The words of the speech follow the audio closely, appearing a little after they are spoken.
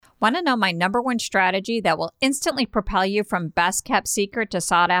Want to know my number one strategy that will instantly propel you from best kept secret to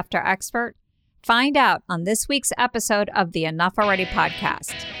sought after expert? Find out on this week's episode of the Enough Already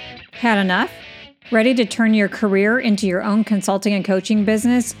podcast. Had enough? Ready to turn your career into your own consulting and coaching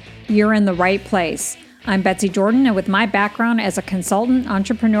business? You're in the right place. I'm Betsy Jordan, and with my background as a consultant,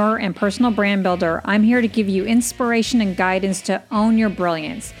 entrepreneur, and personal brand builder, I'm here to give you inspiration and guidance to own your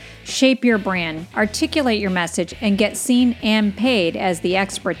brilliance, shape your brand, articulate your message, and get seen and paid as the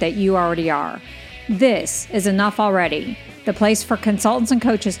expert that you already are. This is Enough Already, the place for consultants and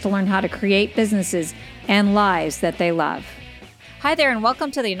coaches to learn how to create businesses and lives that they love. Hi there, and welcome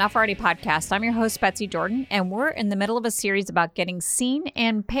to the Enough Already podcast. I'm your host, Betsy Jordan, and we're in the middle of a series about getting seen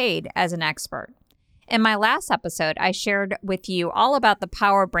and paid as an expert. In my last episode, I shared with you all about the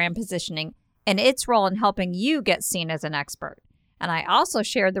power of brand positioning and its role in helping you get seen as an expert. And I also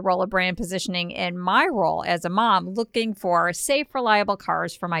shared the role of brand positioning in my role as a mom looking for safe, reliable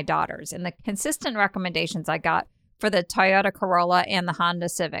cars for my daughters and the consistent recommendations I got for the Toyota Corolla and the Honda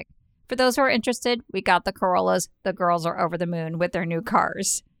Civic. For those who are interested, we got the Corollas. The girls are over the moon with their new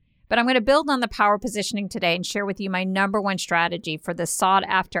cars. But I'm going to build on the power positioning today and share with you my number one strategy for the sought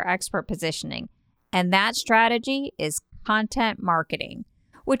after expert positioning. And that strategy is content marketing,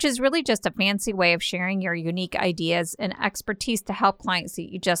 which is really just a fancy way of sharing your unique ideas and expertise to help clients that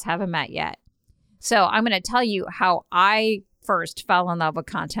you just haven't met yet. So I'm going to tell you how I first fell in love with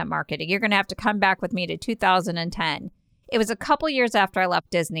content marketing. You're going to have to come back with me to 2010. It was a couple years after I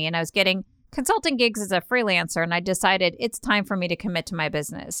left Disney, and I was getting consulting gigs as a freelancer, and I decided it's time for me to commit to my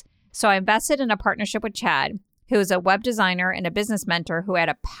business. So I invested in a partnership with Chad, who is a web designer and a business mentor who had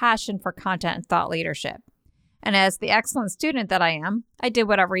a passion for content and thought leadership. And as the excellent student that I am, I did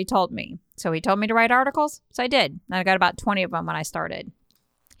whatever he told me. So he told me to write articles, so I did. And I got about 20 of them when I started.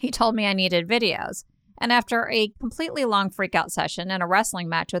 He told me I needed videos. And after a completely long freakout session and a wrestling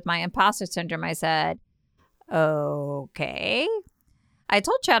match with my imposter syndrome, I said, okay. I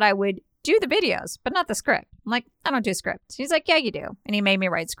told Chad I would do the videos, but not the script. I'm like, I don't do scripts. He's like, yeah, you do. And he made me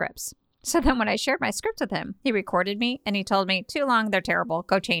write scripts. So then when I shared my script with him, he recorded me and he told me, too long, they're terrible,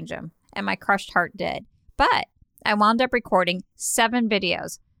 go change them. And my crushed heart did. But I wound up recording 7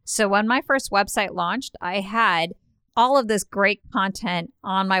 videos. So when my first website launched, I had all of this great content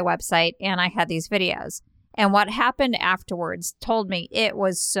on my website and I had these videos. And what happened afterwards told me it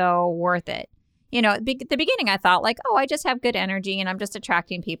was so worth it. You know, at the beginning, I thought like, oh, I just have good energy and I'm just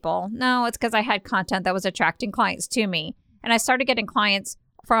attracting people. No, it's because I had content that was attracting clients to me. And I started getting clients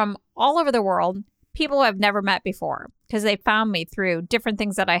from all over the world, people who I've never met before, because they found me through different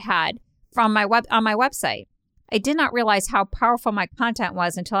things that I had from on my website. I did not realize how powerful my content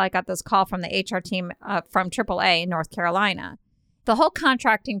was until I got this call from the HR team from AAA in North Carolina. The whole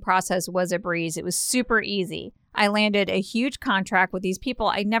contracting process was a breeze. It was super easy. I landed a huge contract with these people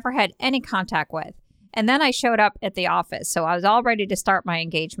I never had any contact with. And then I showed up at the office, so I was all ready to start my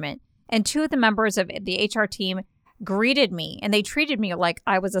engagement. And 2 of the members of the HR team greeted me, and they treated me like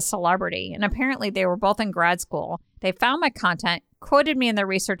I was a celebrity. And apparently they were both in grad school. They found my content, quoted me in their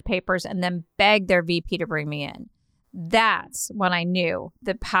research papers, and then begged their VP to bring me in. That's when I knew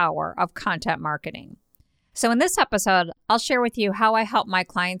the power of content marketing. So in this episode, I'll share with you how I help my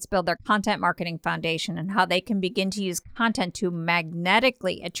clients build their content marketing foundation and how they can begin to use content to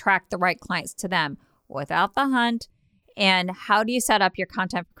magnetically attract the right clients to them without the hunt, and how do you set up your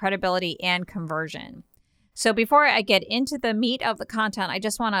content for credibility and conversion. So before I get into the meat of the content, I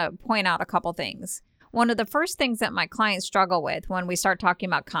just want to point out a couple things. One of the first things that my clients struggle with when we start talking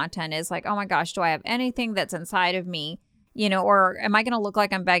about content is like, oh my gosh, do I have anything that's inside of me? You know, or am I going to look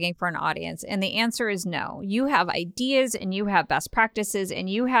like I'm begging for an audience? And the answer is no. You have ideas and you have best practices and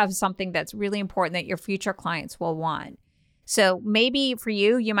you have something that's really important that your future clients will want. So maybe for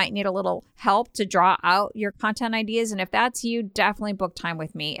you, you might need a little help to draw out your content ideas. And if that's you, definitely book time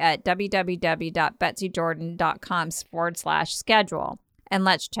with me at www.betsyjordan.com/schedule and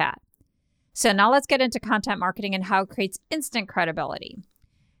let's chat. So now let's get into content marketing and how it creates instant credibility.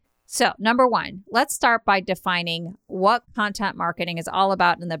 So number 1, let's start by defining what content marketing is all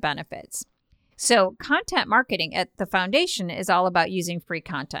about and the benefits. So content marketing at the foundation is all about using free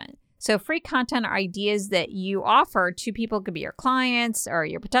content. So free content are ideas that you offer to people. It could be your clients or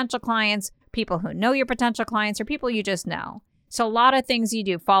your potential clients, people who know your potential clients, or people you just know. So a lot of things you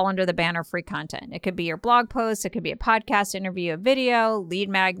do fall under the banner free content. It could be your blog post, it could be a podcast interview, a video, lead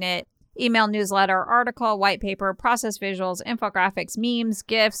magnet, email newsletter, article, white paper, process visuals, infographics, memes,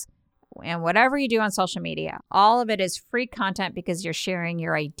 GIFs, and whatever you do on social media. All of it is free content because you're sharing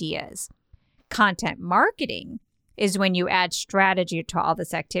your ideas. Content marketing is when you add strategy to all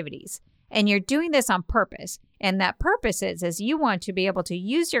these activities. And you're doing this on purpose. And that purpose is you want to be able to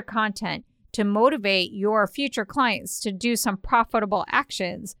use your content to motivate your future clients to do some profitable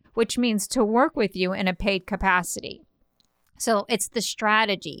actions, which means to work with you in a paid capacity. So it's the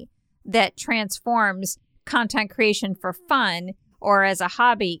strategy that transforms content creation for fun or as a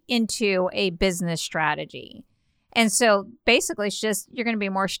hobby into a business strategy. And so basically it's just, you're going to be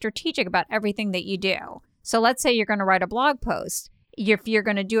more strategic about everything that you do. So let's say you're going to write a blog post. If you're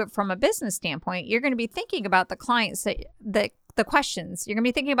going to do it from a business standpoint, you're going to be thinking about the clients, the questions. You're going to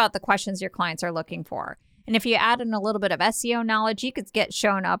be thinking about the questions your clients are looking for. And if you add in a little bit of SEO knowledge, you could get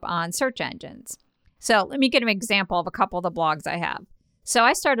shown up on search engines. So let me give an example of a couple of the blogs I have. So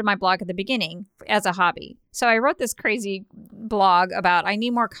I started my blog at the beginning as a hobby. So I wrote this crazy blog about I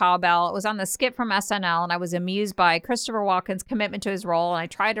need more cowbell. It was on the skit from SNL, and I was amused by Christopher Walken's commitment to his role, and I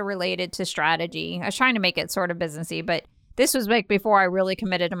tried to relate it to strategy. I was trying to make it sort of businessy, but this was like before I really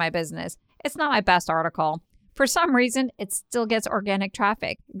committed to my business. It's not my best article. For some reason, it still gets organic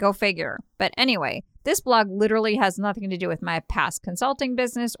traffic. Go figure. But anyway, this blog literally has nothing to do with my past consulting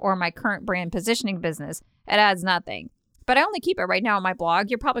business or my current brand positioning business. It adds nothing. But I only keep it right now on my blog.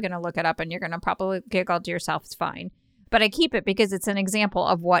 You're probably going to look it up and you're going to probably giggle to yourself. It's fine. But I keep it because it's an example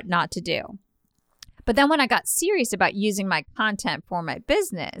of what not to do. But then when I got serious about using my content for my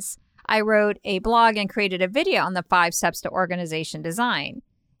business, I wrote a blog and created a video on the 5 steps to organization design.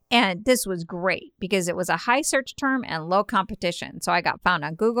 And this was great because it was a high search term and low competition. So I got found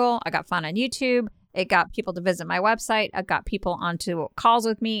on Google. I got found on YouTube. It got people to visit my website. I got people onto calls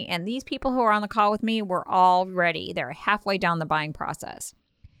with me. And these people who are on the call with me were all ready. They're halfway down the buying process.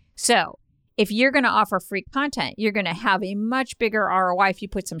 So if you're going to offer free content, you're going to have a much bigger ROI if you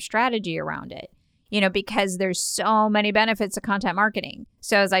put some strategy around it, because there's so many benefits to content marketing.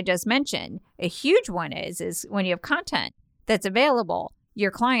 So as I just mentioned, a huge one is when you have content that's available,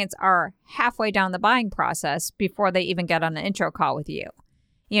 your clients are halfway down the buying process before they even get on the intro call with you.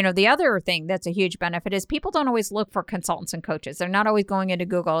 The other thing that's a huge benefit is people don't always look for consultants and coaches. They're not always going into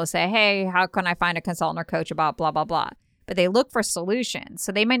Google to say, hey, how can I find a consultant or coach about blah, blah, blah. But they look for solutions.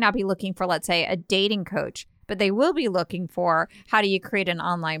 So they may not be looking for, let's say, a dating coach, but they will be looking for how do you create an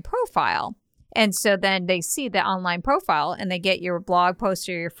online profile. And so then they see the online profile and they get your blog post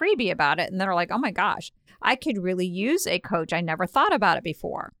or your freebie about it. And they're like, oh my gosh, I could really use a coach. I never thought about it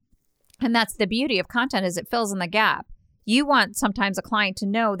before. And that's the beauty of content is it fills in the gap. You want sometimes a client to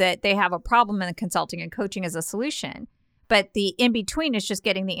know that they have a problem in consulting and coaching as a solution, but the in-between is just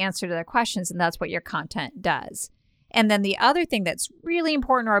getting the answer to their questions, and that's what your content does. And then the other thing that's really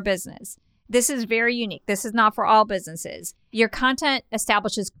important to our business, this is very unique. This is not for all businesses. Your content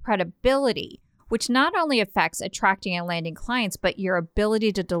establishes credibility, which not only affects attracting and landing clients, but your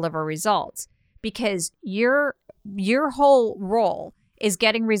ability to deliver results, because your whole role is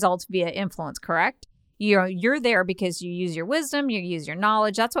getting results via influence, correct? You're there because you use your wisdom, you use your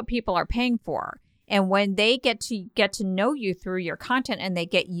knowledge. That's what people are paying for. And when they get to know you through your content and they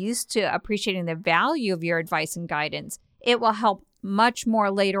get used to appreciating the value of your advice and guidance, it will help much more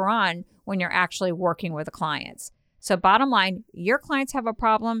later on when you're actually working with the clients. So bottom line, your clients have a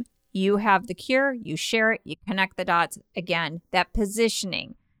problem, you have the cure, you share it, you connect the dots. Again, that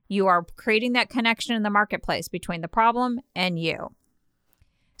positioning. You are creating that connection in the marketplace between the problem and you.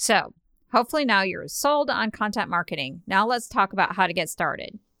 So hopefully now you're sold on content marketing. Now let's talk about how to get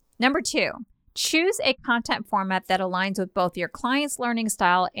started. Number 2, choose a content format that aligns with both your client's learning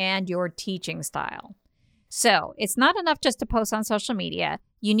style and your teaching style. So it's not enough just to post on social media.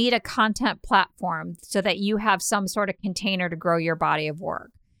 You need a content platform so that you have some sort of container to grow your body of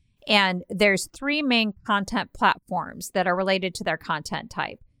work. And there's 3 main content platforms that are related to their content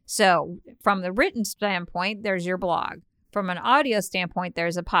type. So from the written standpoint, there's your blog. From an audio standpoint,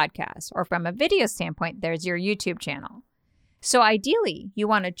 there's a podcast. Or from a video standpoint, there's your YouTube channel. So ideally, you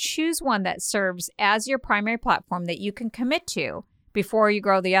want to choose one that serves as your primary platform that you can commit to before you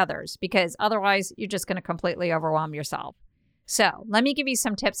grow the others, because otherwise you're just going to completely overwhelm yourself. So let me give you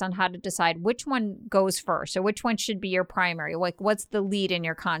some tips on how to decide which one goes first or which one should be your primary. Like what's the lead in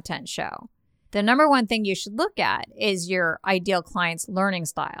your content show? The number one thing you should look at is your ideal client's learning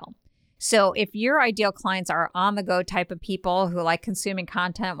style. So if your ideal clients are on-the-go type of people who like consuming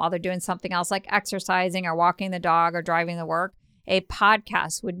content while they're doing something else like exercising or walking the dog or driving to work, a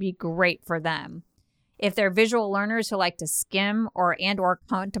podcast would be great for them. If they're visual learners who like to skim or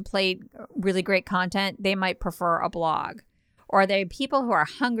contemplate really great content, they might prefer a blog. Or they're people who are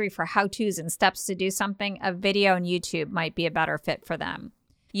hungry for how-tos and steps to do something, a video on YouTube might be a better fit for them.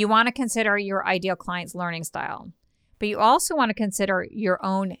 You want to consider your ideal client's learning style. But you also want to consider your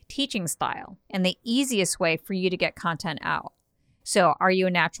own teaching style and the easiest way for you to get content out. So are you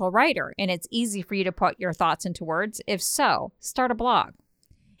a natural writer and it's easy for you to put your thoughts into words? If so, start a blog.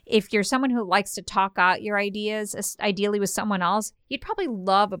 If you're someone who likes to talk out your ideas, ideally with someone else, you'd probably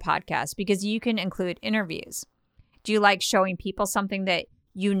love a podcast because you can include interviews. Do you like showing people something that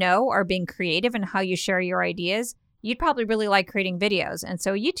you know or being creative in how you share your ideas? You'd probably really like creating videos, and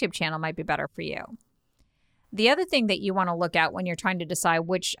so a YouTube channel might be better for you. The other thing that you want to look at when you're trying to decide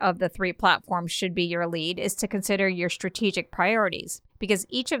which of the 3 platforms should be your lead is to consider your strategic priorities, because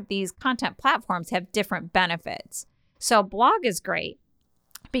each of these content platforms have different benefits. So blog is great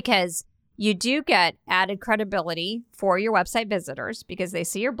because you do get added credibility for your website visitors because they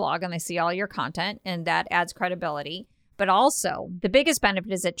see your blog and they see all your content, and that adds credibility. But also, the biggest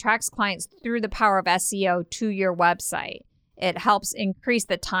benefit is it tracks clients through the power of SEO to your website. It helps increase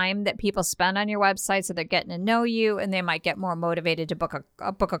the time that people spend on your website, so they're getting to know you and they might get more motivated to book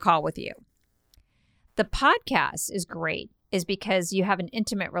a call with you. The podcast is great because you have an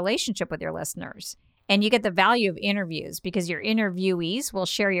intimate relationship with your listeners, and you get the value of interviews because your interviewees will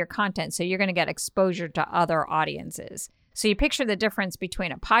share your content, so you're going to get exposure to other audiences. So you picture the difference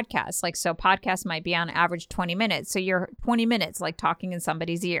between a podcast. So podcast might be on average 20 minutes. So you're 20 minutes like talking in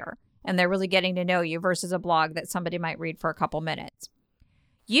somebody's ear, and they're really getting to know you, versus a blog that somebody might read for a couple minutes.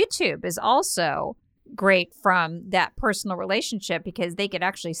 YouTube is also great from that personal relationship because they could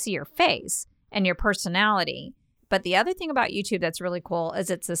actually see your face and your personality. But the other thing about YouTube that's really cool is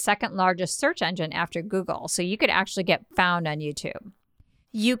it's the second largest search engine after Google. So you could actually get found on YouTube.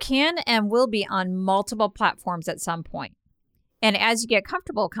 You can and will be on multiple platforms at some point. And as you get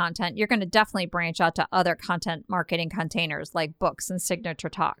comfortable with content, you're going to definitely branch out to other content marketing containers like books and signature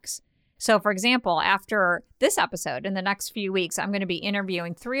talks. So for example, after this episode, in the next few weeks, I'm going to be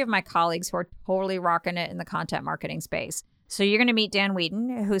interviewing 3 of my colleagues who are totally rocking it in the content marketing space. So you're going to meet Dan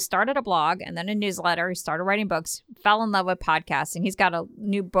Wheaton, who started a blog and then a newsletter. He started writing books, fell in love with podcasting. He's got a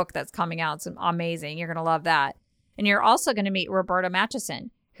new book that's coming out. It's amazing. You're going to love that. And you're also going to meet Roberta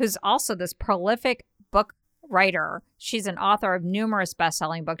Matheson, who's also this prolific book writer. She's an author of numerous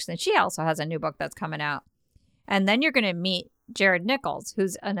best-selling books, and she also has a new book that's coming out. And then you're going to meet Jared Nichols,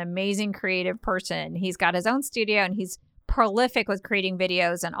 who's an amazing creative person. He's got his own studio, and he's prolific with creating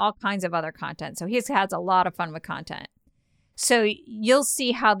videos and all kinds of other content. So he has a lot of fun with content. So you'll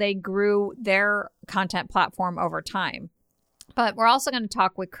see how they grew their content platform over time. But we're also going to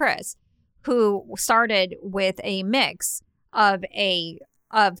talk with Chris, who started with a mix of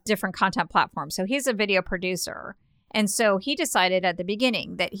different content platforms. So he's a video producer. And so he decided at the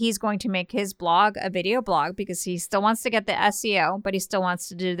beginning that he's going to make his blog a video blog because he still wants to get the SEO, but he still wants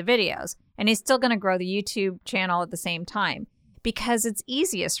to do the videos. And he's still going to grow the YouTube channel at the same time because it's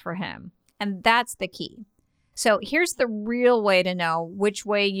easiest for him. And that's the key. So here's the real way to know which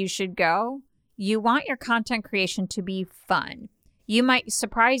way you should go. You want your content creation to be fun. You might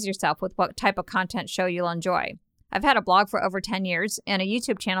surprise yourself with what type of content show you'll enjoy. I've had a blog for over 10 years and a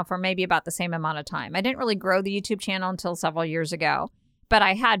YouTube channel for maybe about the same amount of time. I didn't really grow the YouTube channel until several years ago, but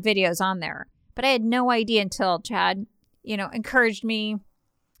I had videos on there. But I had no idea until Chad, encouraged me,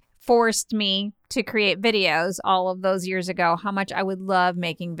 forced me to create videos all of those years ago, how much I would love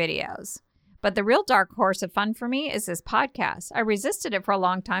making videos. But the real dark horse of fun for me is this podcast. I resisted it for a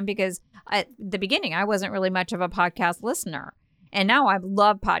long time because at the beginning, I wasn't really much of a podcast listener. And now I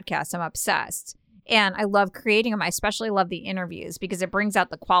love podcasts. I'm obsessed. And I love creating them. I especially love the interviews because it brings out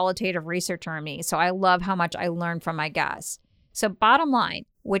the qualitative researcher in me. So I love how much I learn from my guests. So bottom line,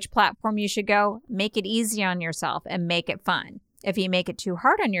 which platform you should go, make it easy on yourself and make it fun. If you make it too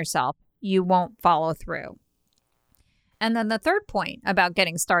hard on yourself, you won't follow through. And then the third point about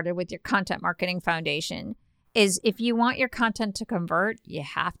getting started with your content marketing foundation is if you want your content to convert, you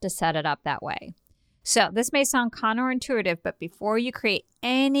have to set it up that way. So this may sound counterintuitive, but before you create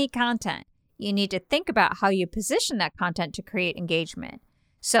any content, you need to think about how you position that content to create engagement.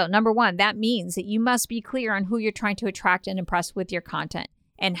 So number one, that means that you must be clear on who you're trying to attract and impress with your content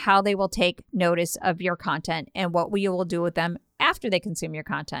and how they will take notice of your content and what you will do with them after they consume your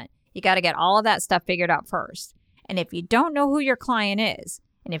content. You got to get all of that stuff figured out first. And if you don't know who your client is,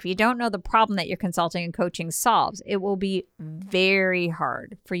 and if you don't know the problem that your consulting and coaching solves, it will be very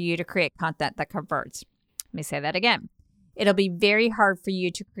hard for you to create content that converts. Let me say that again. It'll be very hard for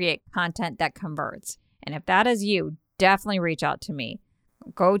you to create content that converts. And if that is you, definitely reach out to me.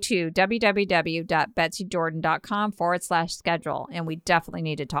 Go to www.betsydordan.com/schedule, and we definitely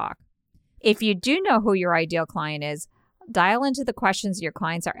need to talk. If you do know who your ideal client is, dial into the questions your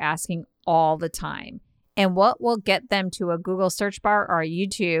clients are asking all the time. And what will get them to a Google search bar or a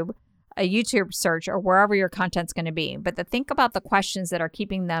YouTube search or wherever your content's going to be. But think about the questions that are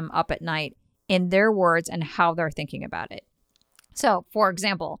keeping them up at night in their words and how they're thinking about it. So, for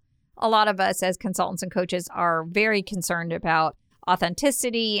example, a lot of us as consultants and coaches are very concerned about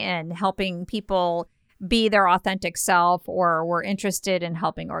authenticity and helping people be their authentic self, or we're interested in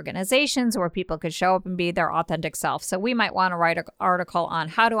helping organizations where people could show up and be their authentic self. So we might want to write an article on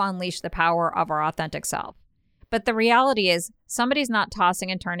how to unleash the power of our authentic self. But the reality is somebody's not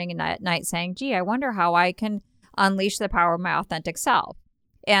tossing and turning at night saying, gee, I wonder how I can unleash the power of my authentic self.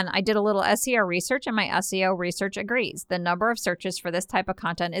 And I did a little SEO research, and my SEO research agrees. The number of searches for this type of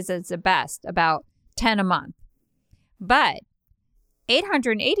content is the best, about 10 a month. But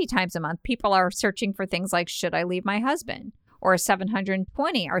 880 times a month, people are searching for things like, should I leave my husband? Or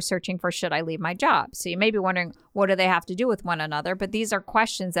 720 are searching for, should I leave my job? So you may be wondering, what do they have to do with one another? But these are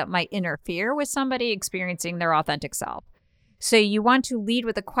questions that might interfere with somebody experiencing their authentic self. So you want to lead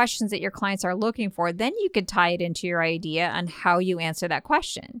with the questions that your clients are looking for. Then you could tie it into your idea on how you answer that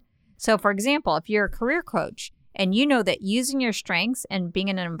question. So for example, if you're a career coach and you know that using your strengths and being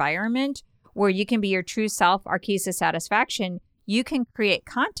in an environment where you can be your true self are keys to satisfaction, you can create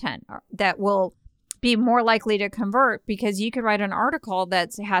content that will be more likely to convert, because you could write an article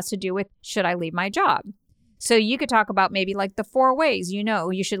that has to do with, should I leave my job? So you could talk about maybe like the 4 ways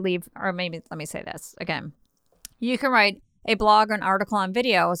you should leave, or maybe, let me say this again. You can write a blog or an article on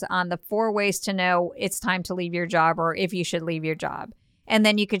videos on the 4 ways to know it's time to leave your job, or if you should leave your job. And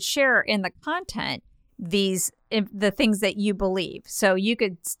then you could share in the content the things that you believe. So you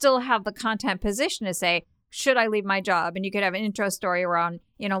could still have the content position to say, should I leave my job? And you could have an intro story around,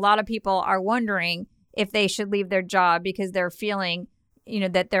 a lot of people are wondering if they should leave their job because they're feeling,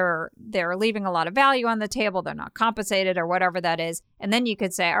 that they're leaving a lot of value on the table, they're not compensated or whatever that is. And then you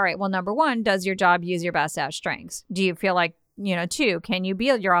could say, all right, well, number 1, does your job use your best strengths? Do you feel like, 2, can you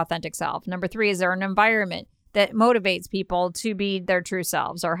be your authentic self? Number 3, is there an environment that motivates people to be their true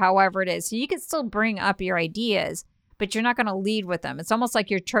selves, or however it is? So you can still bring up your ideas, but you're not going to lead with them. It's almost like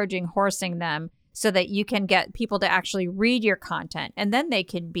you're Trojan horsing them so that you can get people to actually read your content, and then they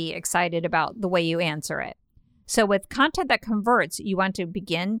can be excited about the way you answer it. So with content that converts, you want to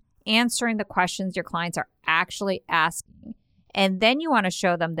begin answering the questions your clients are actually asking. And then you want to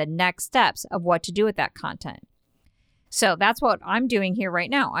show them the next steps of what to do with that content. So that's what I'm doing here right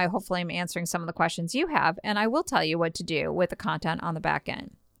now. I hopefully am answering some of the questions you have, and I will tell you what to do with the content on the back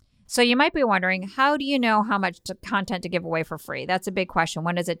end. So you might be wondering, how do you know how much content to give away for free? That's a big question.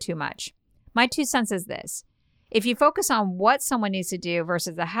 When is it too much? My 2 cents is this. If you focus on what someone needs to do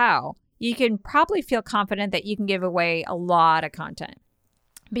versus the how, you can probably feel confident that you can give away a lot of content.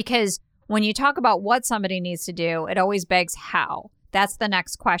 Because when you talk about what somebody needs to do, it always begs how. That's the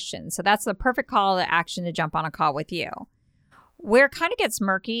next question. So that's the perfect call to action to jump on a call with you. Where it kind of gets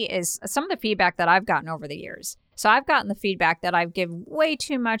murky is some of the feedback that I've gotten over the years. So I've gotten the feedback that I've given way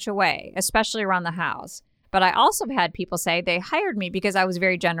too much away, especially around the hows. But I also have had people say they hired me because I was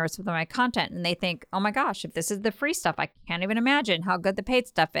very generous with my content. And they think, oh my gosh, if this is the free stuff, I can't even imagine how good the paid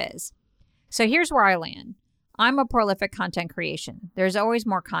stuff is. So here's where I land. I'm a prolific content creation. There's always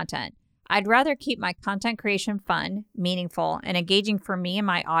more content. I'd rather keep my content creation fun, meaningful, and engaging for me and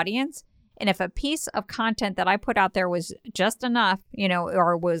my audience. And if a piece of content that I put out there was just enough,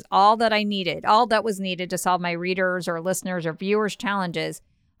 or was all that was needed to solve my readers or listeners or viewers' challenges,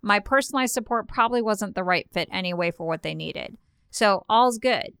 my personalized support probably wasn't the right fit anyway for what they needed. So all's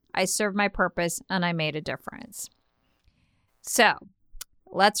good. I served my purpose and I made a difference. So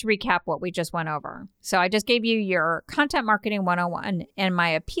let's recap what we just went over. So I just gave you your content marketing 101 and my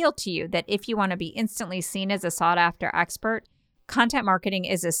appeal to you that if you want to be instantly seen as a sought after expert, content marketing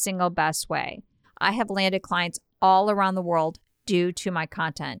is the single best way. I have landed clients all around the world due to my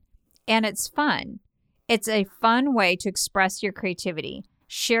content. And it's fun. It's a fun way to express your creativity,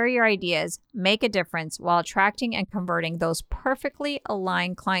 share your ideas, make a difference while attracting and converting those perfectly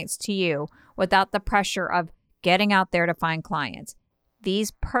aligned clients to you without the pressure of getting out there to find clients.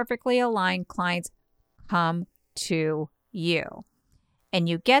 These perfectly aligned clients come to you. And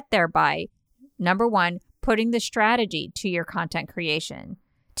you get there by, number 1, putting the strategy to your content creation.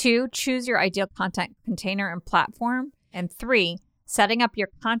 2, choose your ideal content container and platform. And 3, setting up your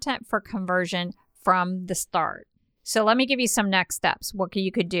content for conversion from the start. So let me give you some next steps, what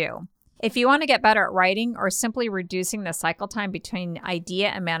you could do. If you want to get better at writing or simply reducing the cycle time between idea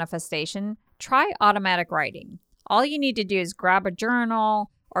and manifestation, try automatic writing. All you need to do is grab a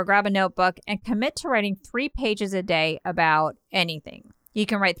journal or grab a notebook and commit to writing 3 pages a day about anything. You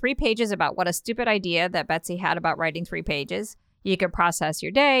can write 3 pages about what a stupid idea that Betsy had about writing 3 pages. You can process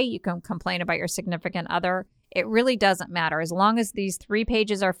your day. You can complain about your significant other. It really doesn't matter as long as these 3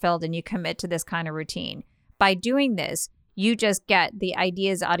 pages are filled and you commit to this kind of routine. By doing this, you just get the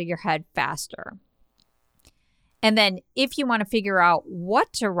ideas out of your head faster. And then if you want to figure out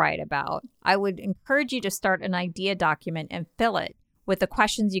what to write about, I would encourage you to start an idea document and fill it with the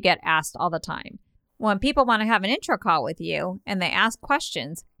questions you get asked all the time. When people want to have an intro call with you and they ask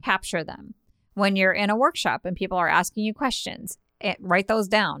questions, capture them. When you're in a workshop and people are asking you questions, write those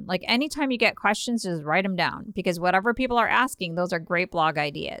down. Like anytime you get questions, just write them down, because whatever people are asking, those are great blog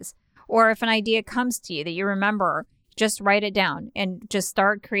ideas. Or if an idea comes to you that you remember, just write it down and just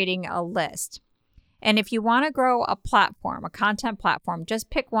start creating a list. And if you want to grow a platform, a content platform,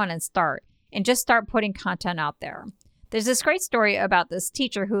 just pick one and just start putting content out there. There's this great story about this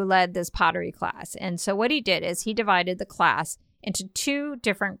teacher who led this pottery class. And so what he did is he divided the class into 2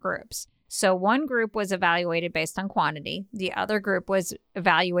 different groups. So one group was evaluated based on quantity. The other group was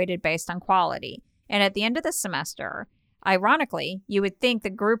evaluated based on quality. And at the end of the semester, ironically, you would think the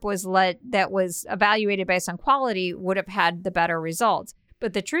group that was evaluated based on quality would have had the better results.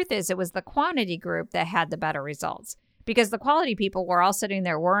 But the truth is, it was the quantity group that had the better results, because the quality people were all sitting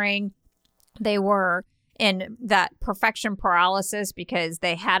there worrying. They were in that perfection paralysis because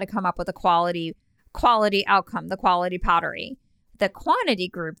they had to come up with a quality outcome, the quality pottery. The quantity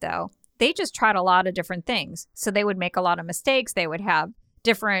group, though, they just tried a lot of different things. So they would make a lot of mistakes. They would have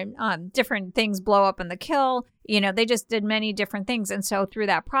different things blow up in the kiln. They just did many different things. And so through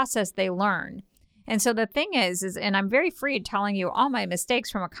that process, they learned. And so the thing is, and I'm very free telling you all my mistakes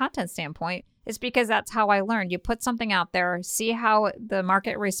from a content standpoint, is because that's how I learned. You put something out there, see how the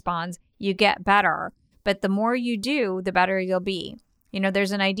market responds, you get better. But the more you do, the better you'll be.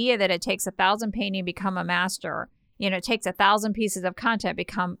 There's an idea that it takes 1,000 painting to become a master. It takes 1,000 pieces of content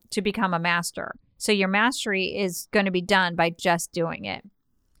to become a master. So your mastery is going to be done by just doing it.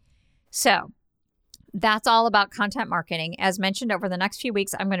 So that's all about content marketing. As mentioned, over the next few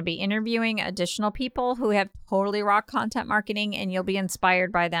weeks, I'm going to be interviewing additional people who have totally rock content marketing, and you'll be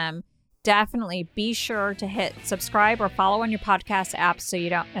inspired by them. Definitely be sure to hit subscribe or follow on your podcast app so you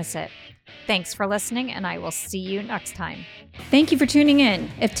don't miss it. Thanks for listening, and I will see you next time. Thank you for tuning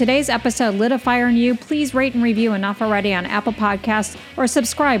in. If today's episode lit a fire in you, please rate and review Enough Already on Apple Podcasts or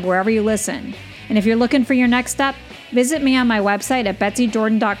subscribe wherever you listen. And if you're looking for your next step, visit me on my website at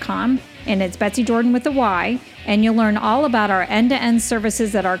betsyjordan.com. And it's Betsy Jordan with a Y, and you'll learn all about our end-to-end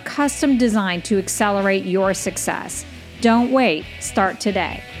services that are custom designed to accelerate your success. Don't wait. Start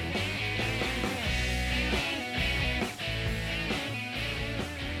today.